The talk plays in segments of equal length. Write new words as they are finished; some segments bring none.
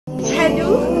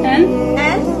أن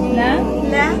أن لا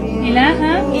لا إله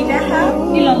إله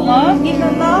إلا الله إلا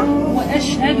الله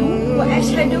وأشهد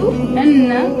وأشهد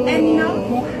أن أن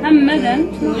محمدا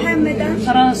محمدا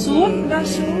رسول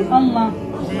رسول الله.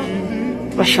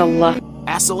 Masha Allah.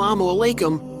 Assalamu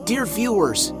alaikum, dear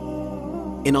viewers.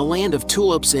 In a land of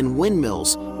tulips and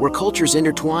windmills, where cultures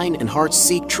intertwine and hearts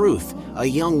seek truth, a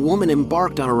young woman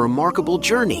embarked on a remarkable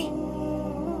journey.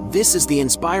 This is the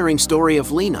inspiring story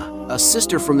of Lina, a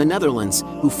sister from the Netherlands,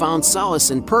 who found solace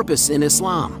and purpose in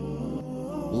Islam.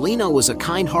 Lina was a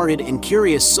kind-hearted and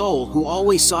curious soul who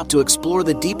always sought to explore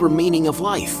the deeper meaning of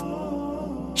life.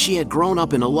 She had grown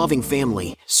up in a loving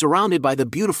family, surrounded by the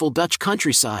beautiful Dutch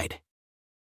countryside.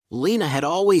 Lina had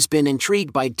always been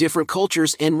intrigued by different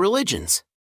cultures and religions.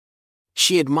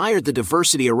 She admired the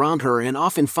diversity around her and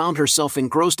often found herself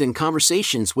engrossed in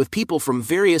conversations with people from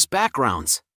various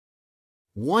backgrounds.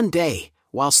 One day,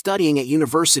 while studying at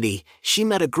university, she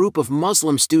met a group of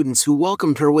Muslim students who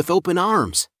welcomed her with open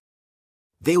arms.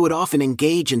 They would often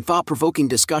engage in thought-provoking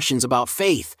discussions about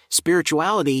faith,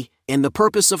 spirituality, and the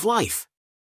purpose of life.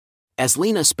 As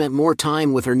Lina spent more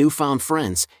time with her newfound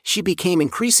friends, she became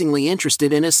increasingly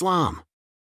interested in Islam.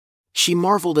 She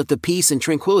marveled at the peace and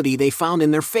tranquility they found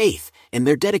in their faith, and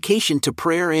their dedication to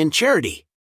prayer and charity.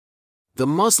 The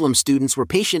Muslim students were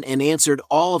patient and answered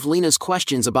all of Lina's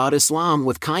questions about Islam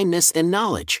with kindness and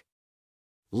knowledge.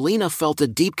 Lina felt a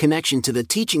deep connection to the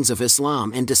teachings of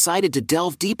Islam and decided to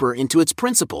delve deeper into its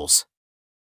principles.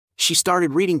 She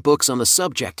started reading books on the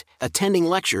subject, attending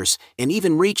lectures, and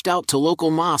even reached out to local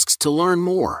mosques to learn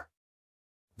more.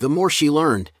 The more she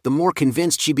learned, the more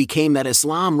convinced she became that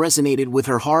Islam resonated with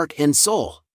her heart and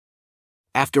soul.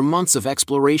 After months of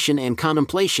exploration and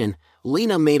contemplation,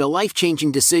 Lina made a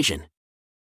life-changing decision.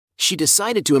 She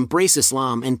decided to embrace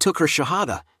Islam and took her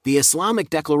shahada, the Islamic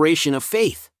declaration of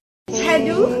faith. أشهد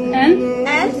أن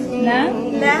أن لا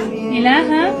لا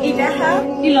إله إله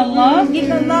إلا الله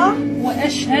إلا الله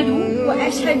وأشهد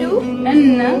وأشهد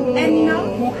أن أن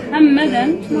محمدا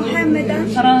محمدا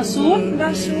رسول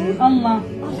رسول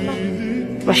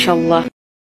الله. Masha Allah.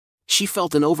 She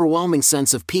felt an overwhelming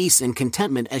sense of peace and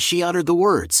contentment as she uttered the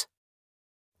words,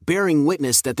 bearing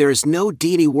witness that there is no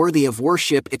deity worthy of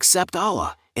worship except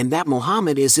Allah, and that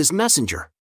Muhammad is his messenger.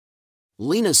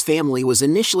 Lina's family was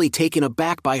initially taken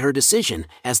aback by her decision,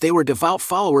 as they were devout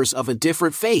followers of a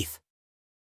different faith.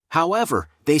 However,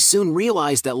 they soon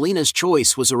realized that Lina's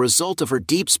choice was a result of her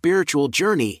deep spiritual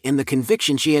journey and the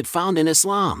conviction she had found in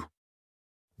Islam.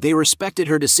 They respected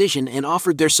her decision and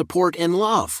offered their support and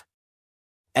love.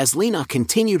 As Lina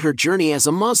continued her journey as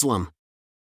a Muslim,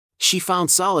 she found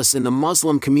solace in the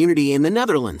Muslim community in the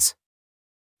Netherlands.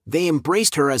 They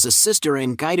embraced her as a sister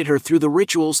and guided her through the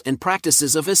rituals and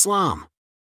practices of Islam.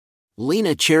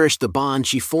 Lina cherished the bond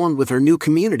she formed with her new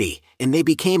community, and they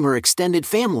became her extended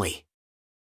family.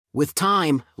 With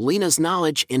time, Lina's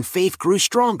knowledge and faith grew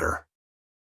stronger.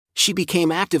 She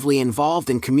became actively involved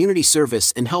in community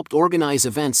service and helped organize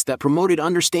events that promoted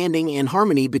understanding and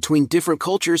harmony between different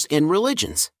cultures and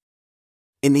religions.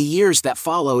 In the years that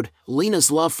followed,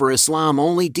 Lina's love for Islam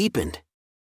only deepened.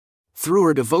 Through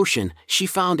her devotion, she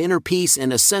found inner peace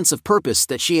and a sense of purpose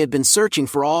that she had been searching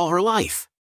for all her life.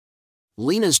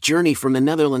 Lina's journey from the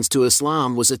Netherlands to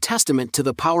Islam was a testament to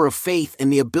the power of faith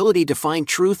and the ability to find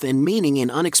truth and meaning in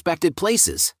unexpected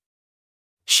places.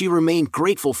 She remained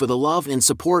grateful for the love and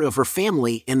support of her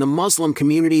family and the Muslim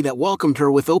community that welcomed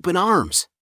her with open arms.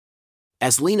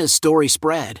 As Lina's story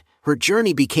spread, her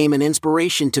journey became an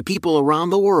inspiration to people around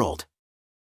the world.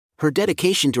 Her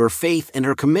dedication to her faith and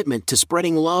her commitment to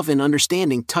spreading love and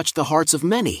understanding touched the hearts of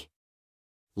many.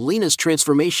 Lina's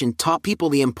transformation taught people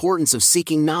the importance of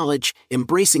seeking knowledge,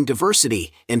 embracing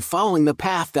diversity, and following the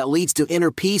path that leads to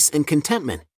inner peace and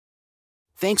contentment.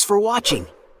 Thanks for watching.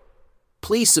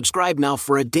 Please subscribe now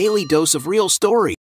for a daily dose of real story.